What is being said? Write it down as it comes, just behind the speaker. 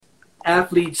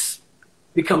athletes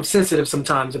become sensitive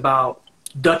sometimes about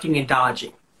ducking and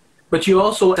dodging. But you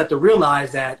also have to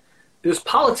realize that there's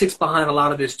politics behind a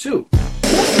lot of this too.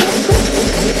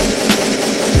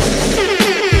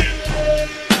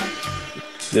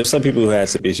 There's some people who had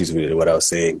some issues with what I was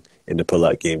saying in the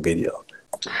pull-out game video.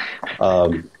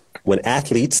 When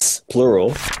athletes,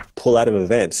 plural, pull out of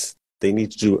events, they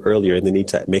need to do it earlier and they need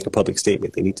to make a public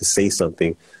statement. They need to say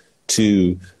something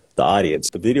to the audience.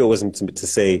 The video wasn't to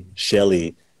say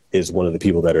Shelly is one of the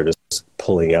people that are just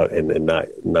pulling out and not,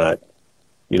 you know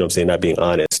what I'm saying, not being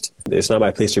honest. It's not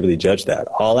my place to really judge that.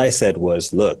 All I said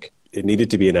was, look, it needed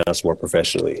to be announced more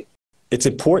professionally. It's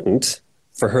important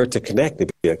for her to connect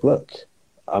and be like, look,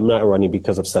 I'm not running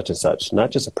because of such and such, not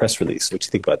just a press release. What do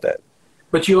you think about that?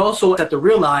 But you also have to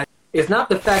realize it's not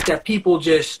the fact that people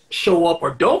just show up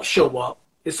or don't show up.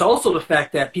 It's also the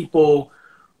fact that people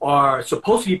are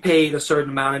supposed to be paid a certain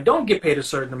amount and don't get paid a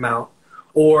certain amount,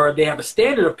 or they have a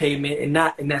standard of payment and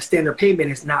that standard of payment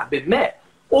has not been met.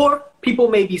 Or people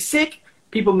may be sick,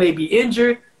 people may be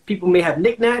injured, people may have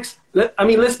knickknacks.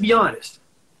 Let's be honest.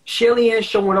 Shelly Ann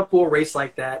showing up for a race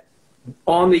like that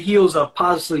on the heels of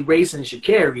possibly racing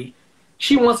Sha'Carri,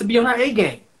 she wants to be on her A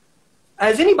game.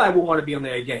 As anybody would want to be on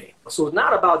their A game. So it's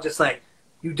not about just like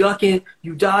you ducking,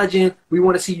 you dodging, we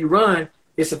want to see you run.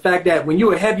 It's the fact that when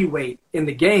you're a heavyweight in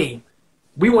the game,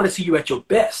 we want to see you at your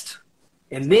best.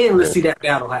 And then let's see that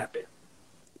battle happen.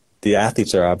 The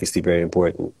athletes are obviously very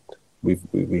important.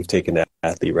 We've taken that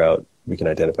athlete route. We can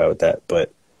identify with that.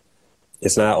 But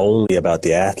it's not only about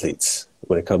the athletes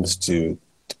when it comes to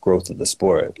the growth of the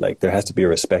sport. Like, there has to be a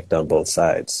respect on both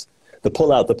sides. The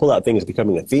pull-out thing is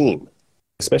becoming a theme.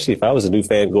 Especially if I was a new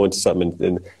fan going to something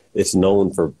and it's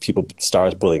known for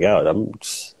stars pulling out.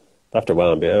 After a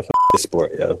while, I'm like, this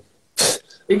sport, yeah.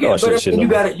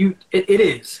 It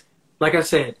is. Like I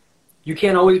said, you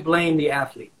can't always blame the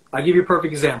athlete. I'll give you a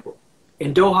perfect example.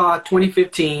 In Doha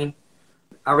 2015,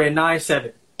 I ran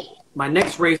 9.7. My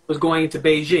next race was going into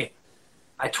Beijing.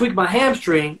 I tweaked my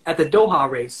hamstring at the Doha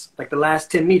race, like the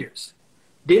last 10 meters.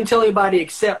 Didn't tell anybody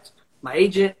except my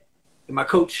agent and my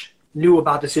coach knew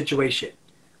about the situation.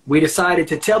 We decided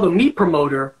to tell the meet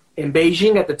promoter in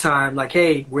Beijing at the time, like,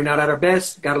 hey, we're not at our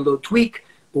best, got a little tweak,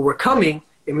 but we're coming,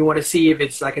 and we want to see if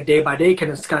it's like a day-by-day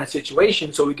kind of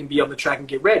situation so we can be on the track and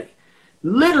get ready.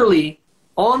 Literally,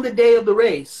 on the day of the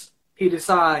race, he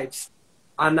decides,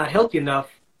 I'm not healthy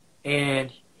enough,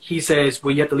 and he says,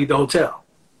 well, you have to leave the hotel.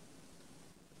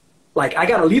 Like, I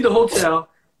got to leave the hotel,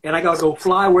 and I got to go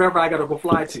fly wherever I got to go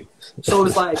fly to. So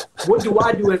it's like, what do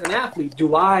I do as an athlete?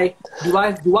 Do I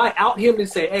out him and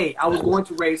say, hey, I was going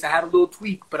to race, I had a little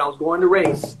tweak, but I was going to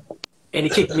race, and he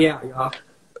kicked me out, y'all.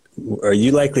 Are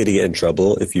you likely to get in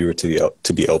trouble if you were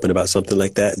to be open about something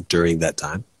like that during that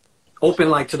time? Open,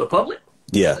 like, to the public?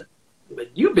 Yeah. But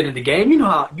you've been in the game. You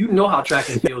know how track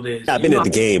and field is. I've been in the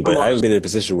game, but I haven't been in a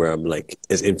position where I'm, like,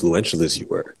 as influential as you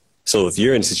were. So if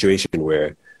you're in a situation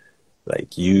where, like,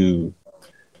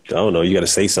 I don't know, you got to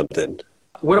say something.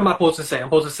 What am I supposed to say? I'm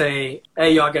supposed to say,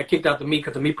 hey, y'all got kicked out the meet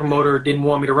because the meet promoter didn't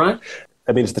want me to run?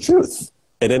 I mean, it's the truth.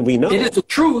 And then we know. It is the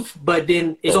truth, but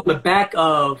then it's on the back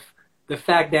of the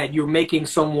fact that you're making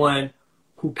someone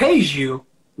who pays you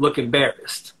look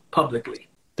embarrassed publicly.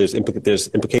 There's implications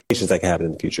that can happen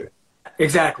in the future.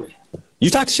 Exactly. You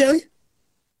talked to Shelly?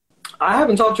 I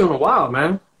haven't talked to her in a while,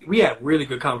 man. We have really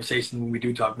good conversations when we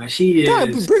do talk, man. She is...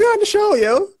 God, bring her on the show,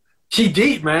 yo. She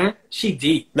deep, man. She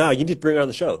deep. No, you need to bring her on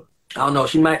the show. I don't know.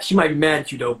 She might be mad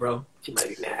at you, though, bro. She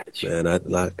might be mad at you. Man,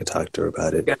 I could talk to her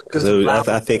about it. Because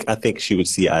I think she would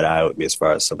see eye to eye with me as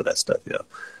far as some of that stuff, yo.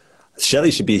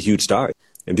 Shelly should be a huge star.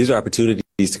 And these are opportunities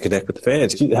to connect with the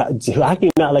fans. How can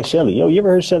you not like Shelly? Yo, you ever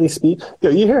heard Shelly speak? Yo,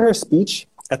 you hear her speech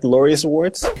at the Laureus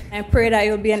Awards? I pray that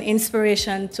you'll be an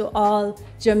inspiration to all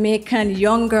Jamaican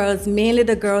young girls, mainly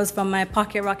the girls from my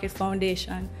Pocket Rocket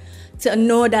Foundation, to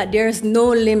know that there's no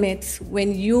limits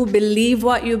when you believe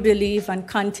what you believe and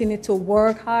continue to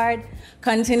work hard,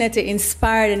 continue to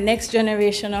inspire the next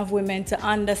generation of women to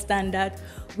understand that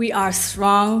we are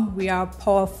strong, we are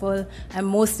powerful, and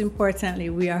most importantly,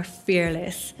 we are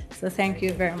fearless. So thank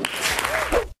you very much.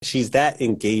 She's that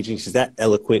engaging, she's that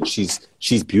eloquent, she's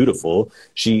beautiful,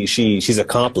 she's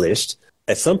accomplished.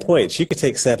 At some point, she could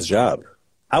take Sap's job.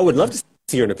 I would love to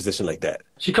see her in a position like that.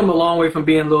 She come a long way from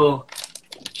being a little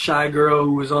shy girl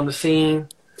who was on the scene,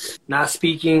 not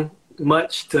speaking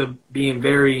much, to being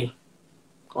very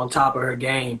on top of her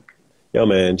game. Yo,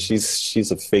 man,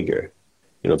 she's a figure.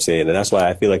 You know what I'm saying? And that's why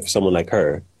I feel like for someone like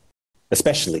her,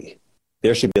 especially,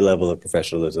 there should be a level of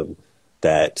professionalism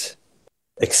that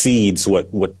exceeds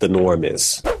what the norm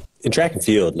is. In track and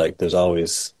field, like, there's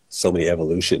always so many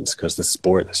evolutions because the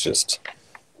sport has just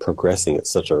progressing at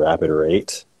such a rapid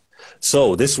rate.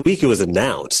 So this week it was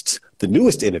announced the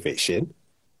newest innovation,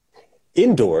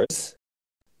 indoors,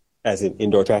 as in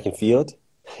indoor track and field,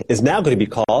 is now going to be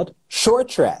called short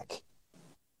track.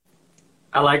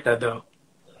 I like that, though.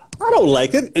 I don't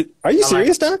like it. Are you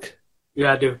serious, Doc?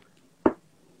 Yeah, I do.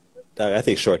 I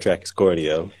think short track is corny,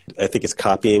 yo. I think it's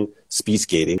copying speed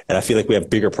skating, and I feel like we have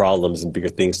bigger problems and bigger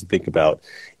things to think about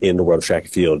in the world of track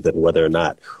and field than whether or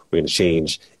not we're going to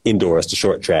change indoors to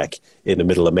short track in the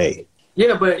middle of May.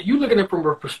 Yeah, but you looking at it from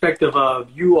a perspective of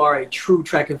you are a true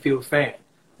track and field fan.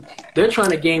 They're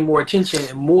trying to gain more attention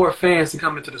and more fans to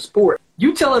come into the sport.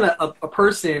 You telling a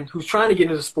person who's trying to get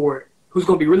into the sport, who's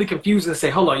going to be really confused and say,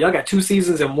 hold on, y'all got 2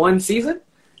 seasons in 1 season?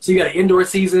 So you got an indoor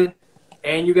season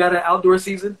and you got an outdoor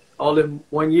season all in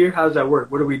 1 year? How does that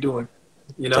work? What are we doing?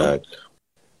 You know?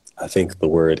 I think the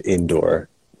word indoor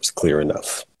was clear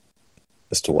enough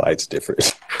as to why it's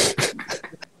different.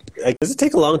 Like, does it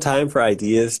take a long time for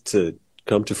ideas to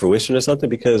come to fruition or something?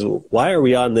 Because why are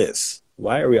we on this?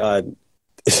 Why are we on?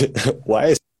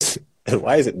 why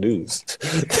is it news?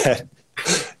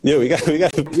 We got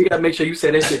to make sure you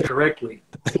say that shit correctly.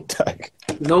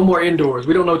 No more indoors.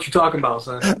 We don't know what you're talking about,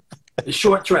 son. The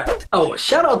short track. Oh,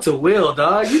 shout out to Will,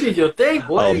 dog. You did your thing,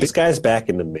 boy. Oh, this guy's back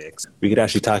in the mix. We could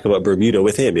actually talk about Bermuda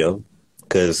with him, yo.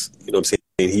 Because, you know what I'm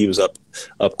saying, he was up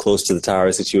close to the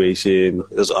tower situation.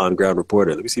 He was an on-ground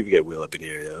reporter. Let me see if we get Will up in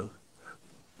here, yo.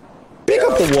 Pick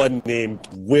up the one named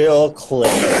Will Clay.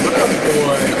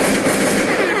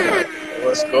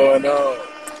 What's going on?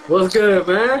 What's good,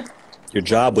 man? Your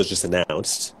job was just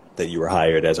announced that you were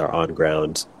hired as our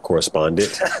on-ground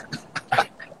correspondent.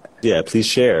 Yeah, please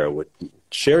share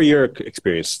your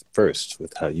experience first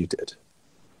with how you did.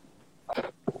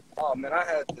 Oh man,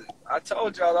 I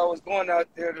told y'all I was going out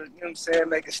there to, you know what I'm saying,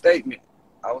 make a statement.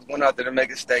 I was going out there to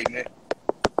make a statement.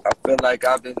 I feel like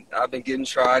I've been getting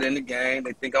tried in the game.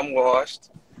 They think I'm washed.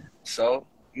 So,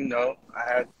 you know,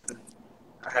 I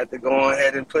had to go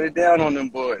ahead and put it down on them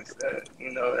boys.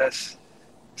 You know, that's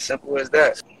simple as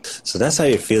that. So that's how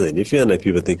you're feeling. You're feeling like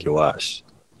people think you're washed.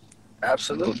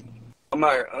 Absolutely. I'm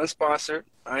out here unsponsored.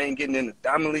 I ain't getting into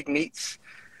Diamond League meets.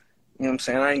 You know what I'm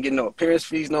saying? I ain't getting no appearance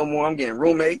fees no more. I'm getting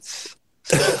roommates.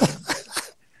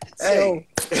 Hey,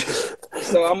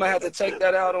 so I'm going to have to take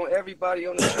that out on everybody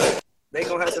on the track. They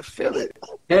going to have to feel it.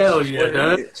 Hell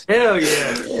yeah, dude. Hell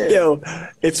yeah. Yo,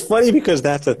 it's funny because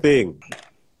that's a thing.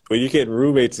 When you get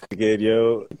roommates again,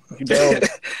 yo, you know.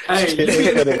 Hey, you be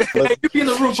in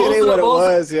the room. Shit ain't what it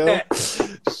was, yo.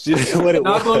 Shit ain't what it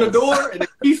was. Knock on the door and the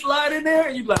key slide in there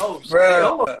and you be like, oh, shit.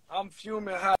 Bro, I'm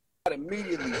fuming hot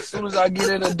immediately. As soon as I get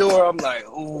in the door, I'm like,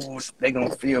 ooh, they going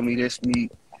to feel me this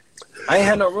week. I ain't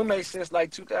had no roommates since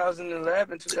like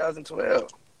 2011, 2012.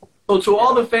 So to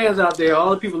all the fans out there,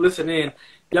 all the people listening in,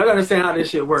 y'all got to understand how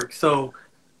this shit works. So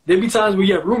there be times where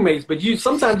you have roommates, but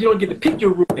sometimes you don't get to pick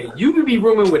your roommate. You can be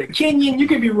rooming with a Kenyan, you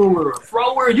can be rooming with a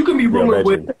thrower, you can be rooming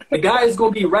with the guy that's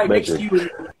going to be right next to you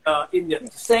in the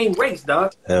same race,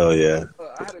 dog. Hell yeah.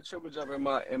 I had a triple jumper in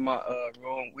my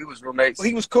room. We was roommates.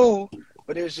 He was cool,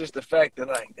 but it was just the fact that,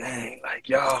 like, dang, like,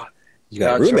 y'all. You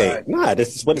got a roommate. Tried. Nah,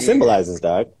 this is what it symbolizes,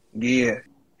 dog. Yeah.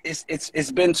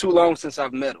 It's been too long since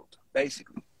I've meddled,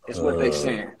 basically. Is what they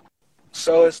saying.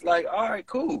 So it's like, all right,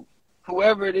 cool.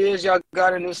 Whoever it is y'all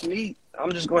got in this meet,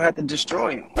 I'm just gonna have to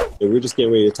destroy him. We're just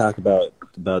getting ready to talk about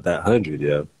that 100,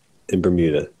 yo, in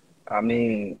Bermuda. I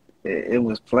mean, it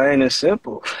was plain and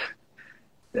simple.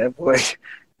 That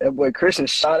boy Christian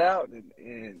shot out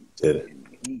and did it.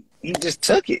 He just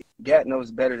took it. Gat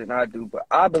knows better than I do, but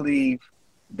I believe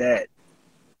that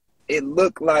it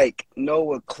looked like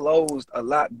Noah closed a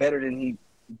lot better than he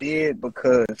did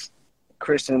because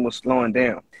Christian was slowing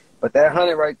down. But that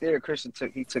 100 right there, Christian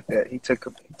took him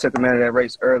out of that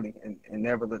race early and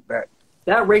never looked back.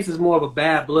 That race is more of a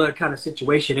bad blood kind of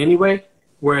situation anyway,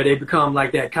 where they become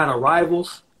like that kind of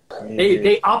rivals. Yeah.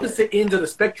 They opposite ends of the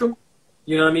spectrum.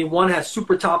 You know what I mean? One has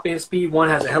super top end speed, one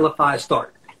has a hellified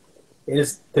start. And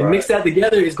to mix that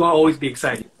together is going to always be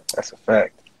exciting. That's a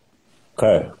fact.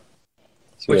 Okay.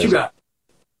 What you got?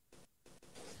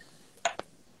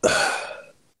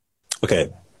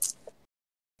 Okay.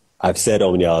 I've said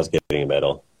Omnial is getting a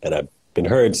medal, and I've been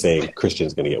heard saying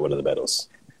Christian's going to get one of the medals.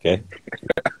 Okay?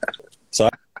 So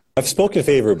I've spoken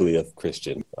favorably of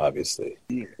Christian, obviously.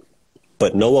 Yeah.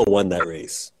 But Noah won that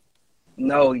race.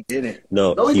 No, he didn't.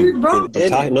 No, he didn't, bro.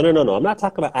 No. I'm not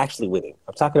talking about actually winning.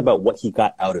 I'm talking about what he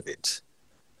got out of it.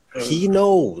 He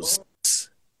knows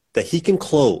that he can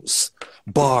close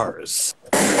bars.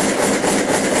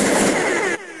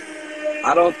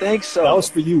 I don't think so. That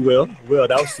was for you, Will. Will,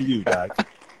 that was for you, dog.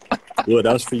 Will,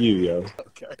 that was for you, yo.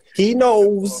 Okay. He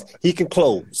knows he can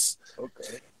close.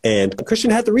 Okay. And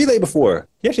Christian had the relay before.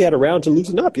 He actually had a round to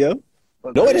loosen up, yo.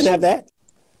 Noah didn't have that.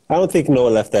 I don't think Noah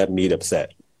left that meet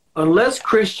upset. Unless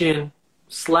Christian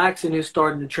slacks in his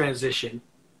start in the transition,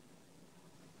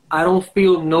 I don't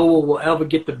feel Noah will ever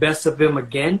get the best of him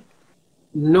again.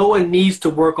 Noah needs to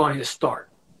work on his start.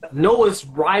 Noah's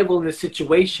rival in the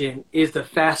situation is the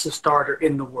fastest starter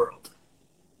in the world.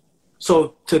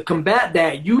 So to combat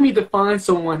that, you need to find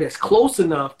someone that's close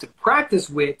enough to practice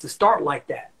with to start like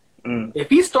that. If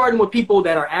he's starting with people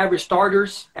that are average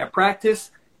starters at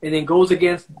practice and then goes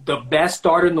against the best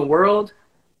starter in the world,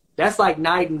 that's like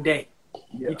night and day.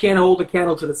 Yeah. You can't hold a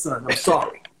candle to the sun. I'm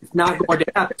sorry. It's not going to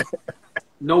happen.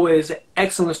 Noah is an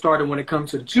excellent starter when it comes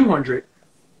to the 200,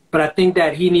 but I think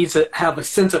that he needs to have a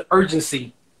sense of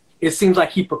urgency. It seems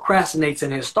like he procrastinates in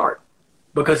his start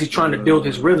because he's trying to build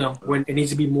his rhythm when it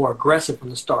needs to be more aggressive from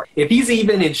the start. If he's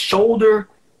even in shoulder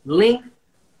length,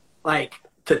 like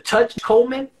to touch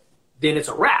Coleman, then it's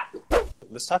a wrap.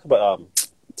 Let's talk about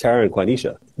Tara and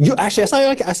Quanisha. You actually, I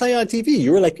saw you on TV.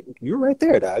 You were right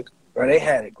there, dog. Bro, they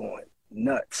had it going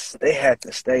nuts. They had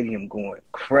the stadium going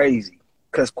crazy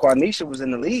because Quanisha was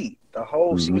in the lead.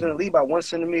 She was in the lead by 1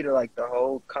 centimeter, like the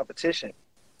whole competition.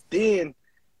 Then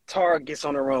Tara gets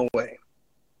on the runway.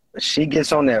 She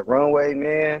gets on that runway,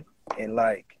 man, and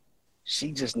like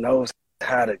she just knows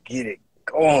how to get it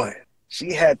going.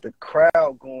 She had the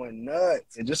crowd going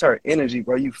nuts. And just her energy,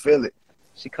 bro, you feel it.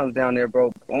 She comes down there,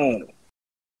 bro, boom.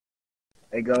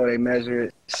 They measure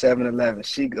it, 7'11".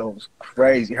 She goes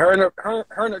crazy. Her and her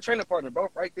training partner,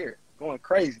 both right there, going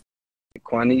crazy.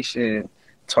 Quanisha and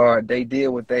Tara, they did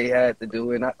what they had to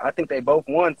do, and I think they both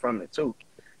won from it, too.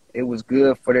 It was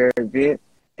good for their event,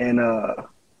 and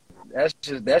that's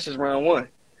just round one.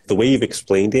 The way you've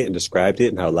explained it and described it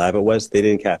and how live it was, they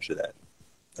didn't capture that.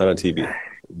 Not on TV.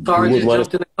 Tara just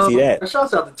jumped in the see that.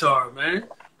 Shouts out to Tara, man.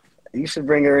 You should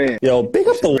bring her in. Yo, big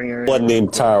up the one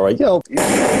named Tara. Yo, what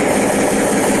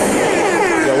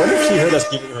if she heard us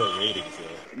giving her ratings?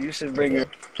 Yo? You should bring her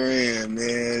in,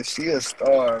 man. She a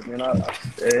star, man.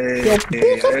 Big up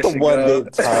the one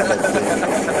named Tara.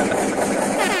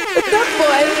 What's up,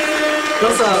 boys?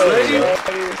 What's up, lady?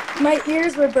 My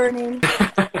ears were burning.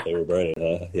 They were burning,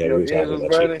 huh? Yeah, Your we were talking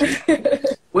about you.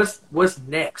 What's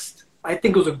next? I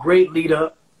think it was a great lead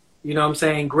up. You know what I'm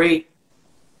saying? Great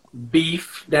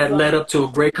beef that led up to a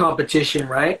great competition,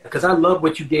 right? Because I love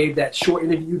what you gave that short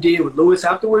interview you did with Lewis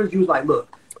afterwards. You was like,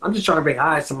 look, I'm just trying to bring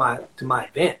eyes to my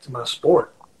event, to my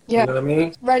sport. Yeah. You know what I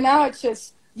mean? Right now it's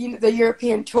just the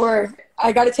European tour.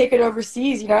 I got to take it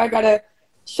overseas. I got to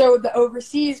show the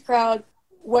overseas crowd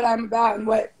what I'm about and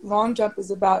what long jump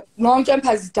is about. Long jump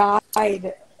has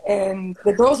died, and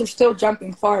the girls are still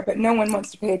jumping far, but no one wants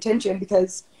to pay attention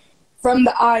because from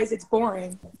the eyes, it's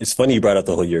boring. It's funny you brought up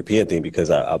the whole European thing because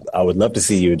I would love to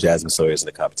see you and Jasmine Sawyers in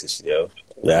the competition, yo.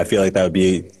 I feel like that would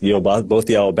be, both of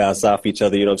y'all will bounce off each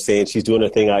other, you know what I'm saying? She's doing her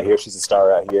thing out here. She's a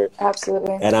star out here.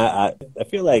 Absolutely. And I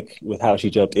feel like with how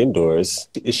she jumped indoors,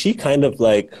 is she kind of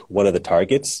like one of the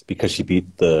targets because she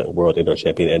beat the world indoor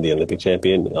champion and the Olympic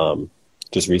champion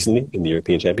just recently in the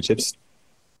European Championships?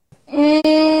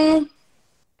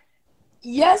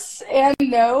 Yes and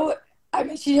no. I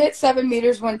mean, she hit 7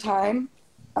 meters one time.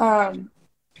 How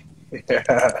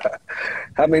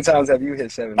many times have you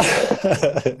hit 7 meters?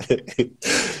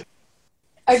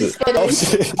 I'm just kidding. Oh,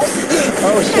 shit.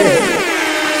 Oh, shit.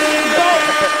 But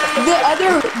the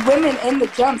other women in the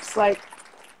jumps, like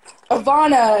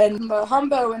Ivana and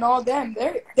Humbo and all them,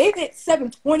 they've hit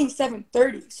 720,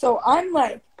 730. So I'm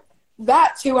like,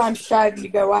 that's who I'm striving to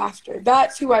go after.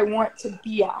 That's who I want to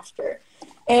be after.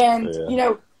 And,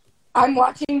 I'm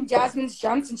watching Jasmine's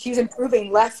jumps, and she's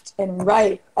improving left and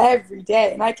right every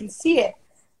day, and I can see it.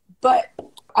 But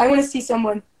I want to see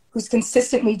someone who's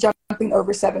consistently jumping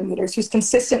over 7 meters, who's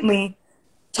consistently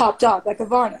top dog, like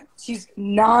Ivana. She's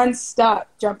nonstop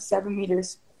jumped 7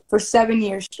 meters for 7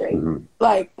 years straight. Mm-hmm.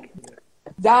 Like,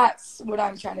 that's what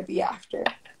I'm trying to be after.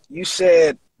 You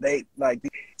said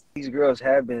these girls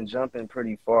have been jumping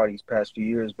pretty far these past few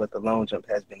years, but the long jump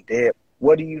has been dead.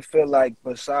 What do you feel like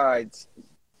besides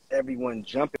everyone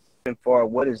jumping far,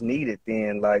 what is needed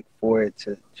then, like, for it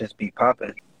to just be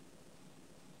popping?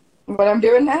 What I'm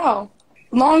doing now.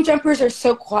 Long jumpers are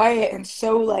so quiet and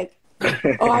so, like,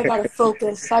 I gotta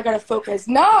focus.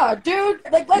 Nah, dude,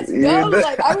 like, let's go.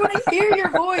 Like, I want to hear your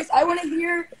voice. I want to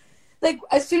hear, like,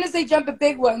 as soon as they jump a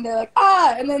big one, they're like,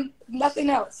 and then nothing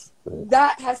else.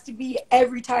 That has to be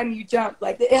every time you jump.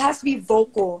 Like, it has to be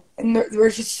vocal, and we're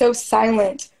just so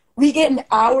silent. We get an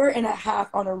hour and a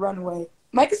half on a runway.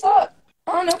 Mic is up.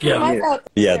 I don't know.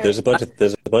 Yeah, there's a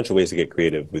bunch of ways to get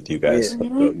creative with you guys. Yeah.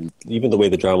 Mm-hmm. Even the way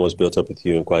the drama was built up with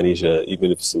you and Quanisha,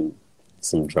 even if some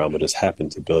some drama just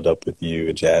happened to build up with you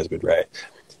and Jasmine, right?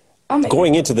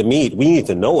 Going into the meet, we need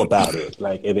to know about it.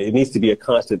 Like, it needs to be a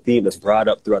constant theme that's brought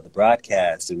up throughout the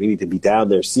broadcast, and we need to be down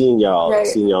there seeing y'all,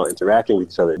 interacting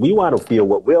with each other. We want to feel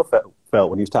what Will felt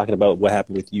when he was talking about what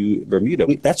happened with you, Bermuda.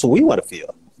 That's what we want to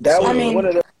feel. That was one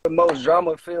of the most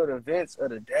drama-filled events of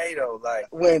the day, though. Like,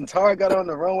 when Tara got on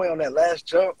the runway on that last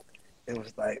jump, it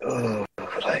was like, oh,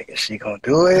 like, is she gonna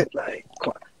do it? Like,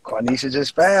 Quanisha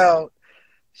just fouled.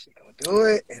 Do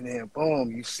it, and then boom,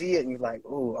 you see it, and you're like,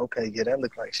 "Oh, okay, yeah, that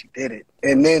looked like she did it."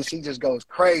 And then she just goes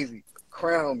crazy,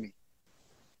 crown me,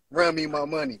 run me my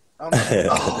money. I'm like,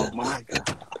 oh my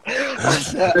god! I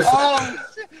said,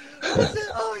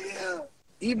 oh yeah.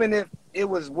 Even if it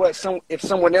was if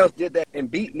someone else did that and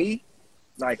beat me,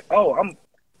 like, oh,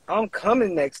 I'm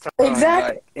coming next time.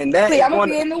 Exactly. Like, and that I'm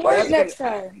gonna be in the work next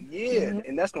time. Yeah,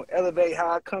 and that's gonna elevate how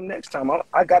I come next time.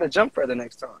 I gotta jump further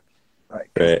next time. Like,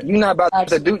 right. You're not about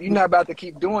to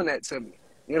keep doing that to me.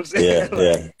 You know what I'm saying?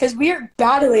 Yeah. Because we are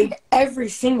battling every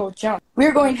single jump.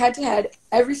 We're going head to head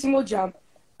every single jump,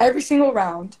 every single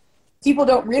round. People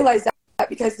don't realize that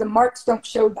because the marks don't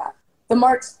show that. The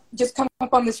marks just come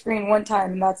up on the screen one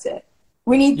time and that's it.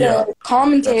 We need the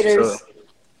commentators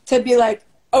to be like,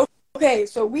 okay,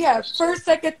 so we have first,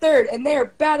 second, third, and they are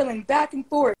battling back and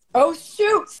forth. Oh,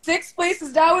 shoot, 6th place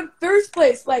is now in 1st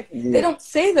place. Like, they don't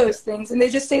say those things, and they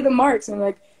just say the marks. And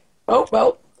like, oh,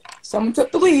 well, someone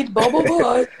took the lead, blah, blah,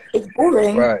 blah. It's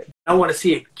boring. Right. I want to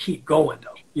see it keep going,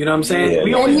 though. You know what I'm saying? Yeah.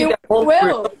 You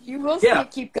will see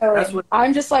it keep going.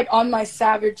 I'm just, like, on my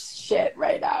savage shit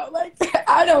right now. Like,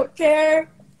 I don't care.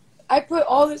 I put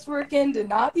all this work in to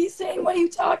not be saying, what are you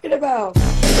talking about?